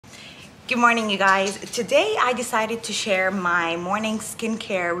Good morning, you guys. Today I decided to share my morning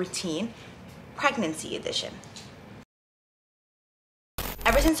skincare routine, pregnancy edition.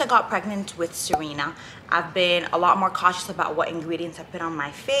 Ever since I got pregnant with Serena, I've been a lot more cautious about what ingredients I put on my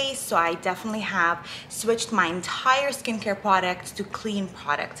face, so I definitely have switched my entire skincare products to clean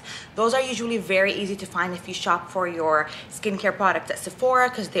products. Those are usually very easy to find if you shop for your skincare products at Sephora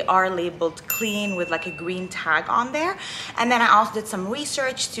because they are labeled clean with like a green tag on there. And then I also did some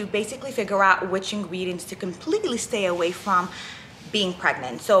research to basically figure out which ingredients to completely stay away from being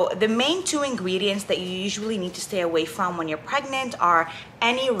pregnant. So the main two ingredients that you usually need to stay away from when you're pregnant are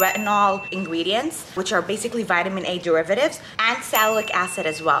any retinol ingredients, which are basically vitamin A derivatives, and salicylic acid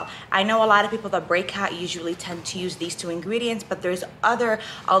as well. I know a lot of people that break out usually tend to use these two ingredients, but there's other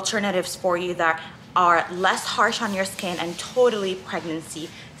alternatives for you that are less harsh on your skin and totally pregnancy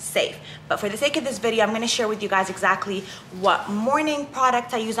safe. But for the sake of this video, I'm going to share with you guys exactly what morning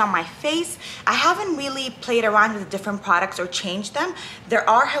products I use on my face. I haven't really played around with different products or changed them. There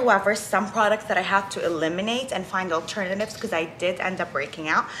are, however, some products that I have to eliminate and find alternatives because I did end up breaking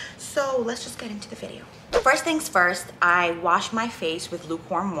out. So let's just get into the video. First things first, I wash my face with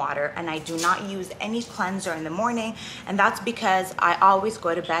lukewarm water and I do not use any cleanser in the morning, and that's because I always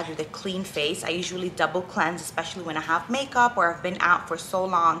go to bed with a clean face. I usually double cleanse, especially when I have makeup or I've been out for so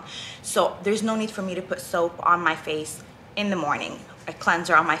long. So there's no need for me to put soap on my face in the morning, a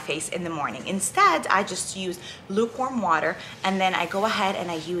cleanser on my face in the morning. Instead, I just use lukewarm water and then I go ahead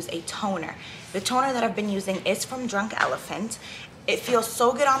and I use a toner. The toner that I've been using is from Drunk Elephant. It feels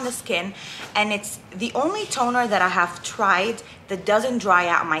so good on the skin, and it's the only toner that I have tried that doesn't dry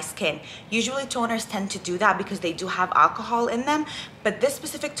out my skin. Usually toners tend to do that because they do have alcohol in them, but this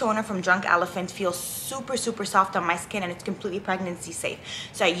specific toner from Drunk Elephant feels super soft on my skin, and it's completely pregnancy safe.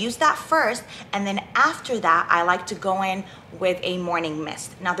 So I use that first, and then after that I like to go in with a morning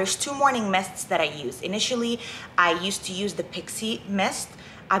mist. Now there's two morning mists that I use. Initially I used to use the Pixie mist.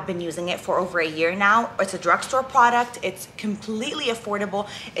 I've been using it for over a year now. It's a drugstore product. It's completely affordable.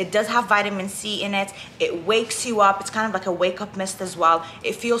 It does have vitamin C in it. It wakes you up. It's kind of like a wake up mist as well.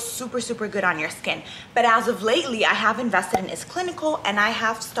 It feels super good on your skin. But as of lately, I have invested in Is Clinical and I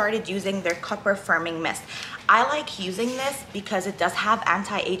have started using their Copper Firming Mist. I like using this because it does have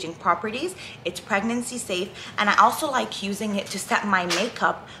anti-aging properties. It's pregnancy safe, and I also like using it to set my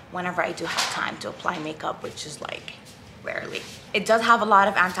makeup whenever I do have time to apply makeup, which is like rarely. It does have a lot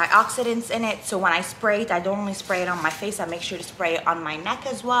of antioxidants in it, so when I spray it, I don't only spray it on my face, I make sure to spray it on my neck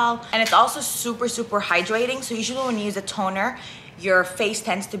as well. And it's also super hydrating, so usually when you use a toner, your face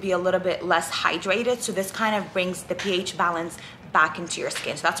tends to be a little bit less hydrated, so this kind of brings the pH balance back into your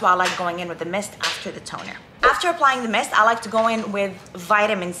skin. So that's why I like going in with the mist after the toner. After applying the mist, I like to go in with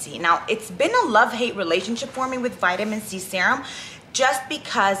vitamin C. Now, it's been a love-hate relationship for me with vitamin C serum, just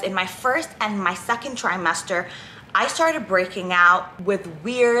because in my first and my second trimester, I started breaking out with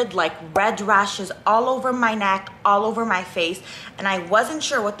weird like red rashes all over my neck, all over my face, and I wasn't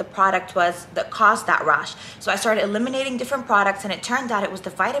sure what the product was that caused that rash. So I started eliminating different products, and it turned out it was the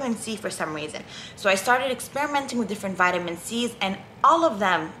vitamin C for some reason. So I started experimenting with different vitamin C's, and all of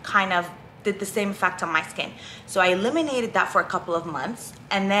them kind of did the same effect on my skin. So I eliminated that for a couple of months,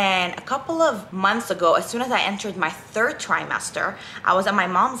 and then a couple of months ago, as soon as I entered my third trimester, I was at my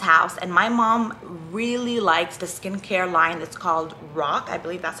mom's house, and my mom really likes the skincare line that's called Rock. I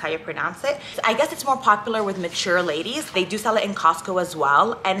believe that's how you pronounce it. I guess it's more popular with mature ladies. They do sell it in Costco as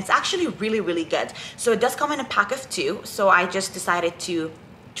well, and it's actually really good. So it does come in a pack of 2, so I just decided to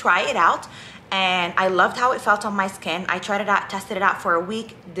try it out, and I loved how it felt on my skin. I tried it out, tested it out for a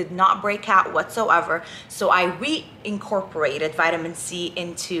week, did not break out whatsoever. So I reincorporated vitamin C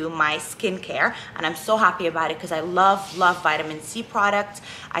into my skincare, and I'm so happy about it because I love vitamin C products.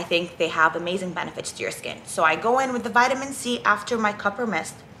 I think they have amazing benefits to your skin. So I go in with the vitamin C after my Copper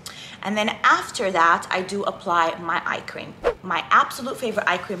Mist, and then after that, I do apply my eye cream. My absolute favorite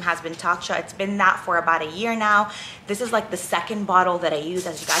eye cream has been Tatcha. It's been that for about a year now. This is like the second bottle that I use.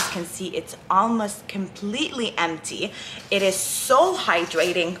 As you guys can see, it's almost completely empty. It is so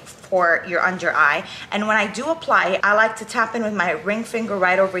hydrating for your under eye. And when I do apply it, I like to tap in with my ring finger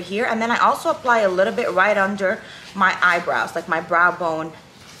right over here. And then I also apply a little bit right under my eyebrows, like my brow bone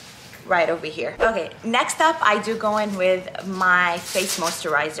right over here. Okay, next up, I do go in with my face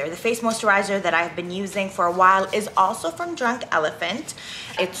moisturizer. The face moisturizer that I've been using for a while is also from Drunk Elephant.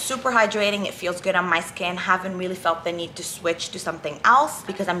 It's super hydrating. It feels good on my skin. Haven't really felt the need to switch to something else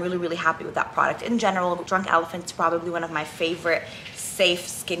because I'm really happy with that product. In general, Drunk Elephant is probably one of my favorite safe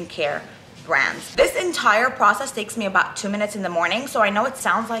skincare brands. This entire process takes me about 2 minutes in the morning, so I know it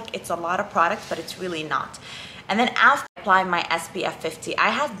sounds like it's a lot of products, but it's really not. And then after apply my SPF 50. I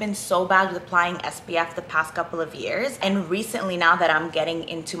have been so bad with applying SPF the past couple of years, and recently, now that I'm getting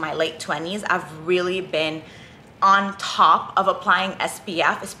into my late 20s, I've really been on top of applying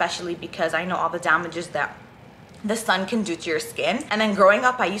SPF, especially because I know all the damages that the sun can do to your skin. And then growing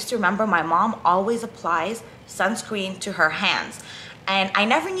up, I used to remember my mom always applies sunscreen to her hands. And I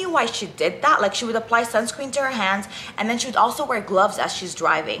never knew why she did that. Like, she would apply sunscreen to her hands, and then she would also wear gloves as she's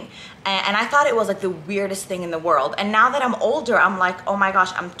driving. And I thought it was like the weirdest thing in the world. And now that I'm older, I'm like, oh my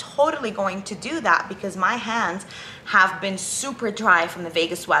gosh, I'm totally going to do that because my hands have been super dry from the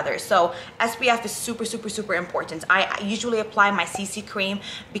Vegas weather. So SPF is super, super, super important. I usually apply my CC cream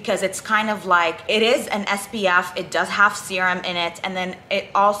because it's kind of like, it is an SPF, it does have serum in it, and then it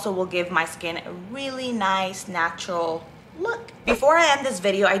also will give my skin a really nice, natural look. Before I end this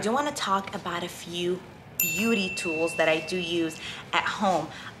video, I do want to talk about a few beauty tools that I do use at home.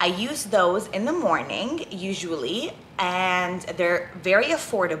 I use those in the morning usually, and they're very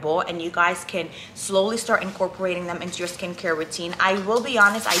affordable, and you guys can slowly start incorporating them into your skincare routine. I will be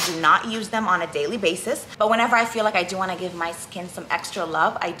honest, I do not use them on a daily basis, but whenever I feel like I do want to give my skin some extra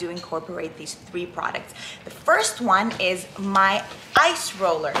love, I do incorporate these 3 products. The first one is my ice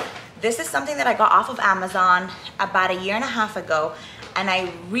roller. This is something that I got off of Amazon about 1.5 years ago, and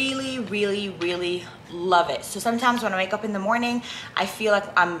I really, really, really love it. So sometimes when I wake up in the morning, I feel like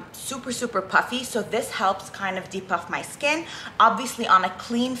I'm super, super puffy. So this helps kind of depuff my skin, obviously on a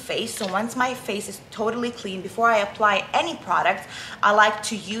clean face. So once my face is totally clean, before I apply any product, I like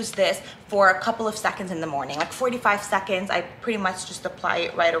to use this for a couple of seconds in the morning, like 45 seconds. I pretty much just apply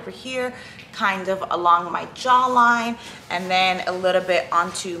it right over here, kind of along my jawline, and then a little bit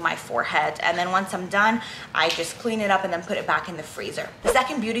onto my forehead. And then once I'm done, I just clean it up and then put it back in the freezer. The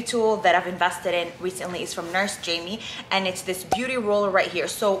second beauty tool that I've invested in recently is from Nurse Jamie, and it's this beauty roller right here.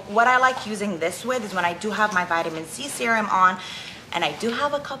 So what I like using this with is when I do have my vitamin C serum on, and I do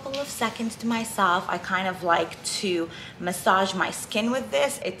have a couple of seconds to myself, I kind of like to massage my skin with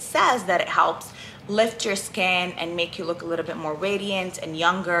this. It says that it helps lift your skin and make you look a little bit more radiant and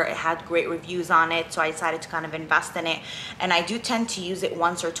younger. It had great reviews on it, so I decided to kind of invest in it. And I do tend to use it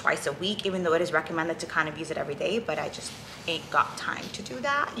once or twice a week, even though it is recommended to kind of use it every day, but I just ain't got time to do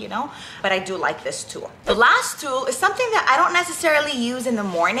that, you know? But I do like this tool. The last tool is something that I don't necessarily use in the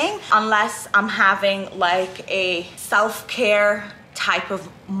morning unless I'm having like a self-care type of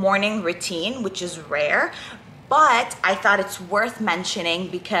morning routine, which is rare, but I thought it's worth mentioning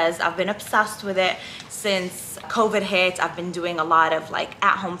because I've been obsessed with it since COVID hit. I've been doing a lot of like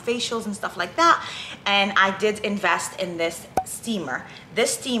at-home facials and stuff like that, and I did invest in this steamer.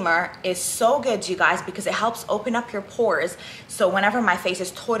 This steamer is so good, you guys, because it helps open up your pores. So whenever my face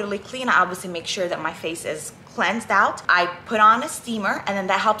is totally clean, I obviously make sure that my face is cleansed out. I put on a steamer, and then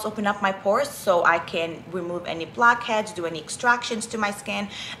that helps open up my pores so I can remove any blackheads, do any extractions to my skin,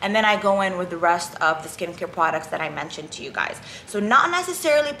 and then I go in with the rest of the skincare products that I mentioned to you guys. So not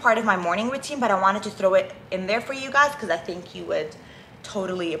necessarily part of my morning routine, but I wanted to throw it in there for you guys because I think you would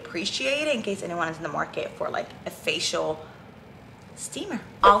totally appreciate it in case anyone is in the market for like a facial steamer.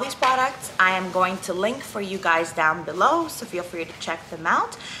 All these products I am going to link for you guys down below, so feel free to check them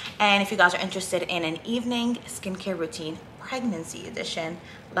out. And if you guys are interested in an evening skincare routine pregnancy edition,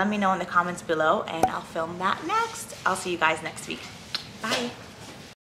 let me know in the comments below and I'll film that next. I'll see you guys next week. Bye.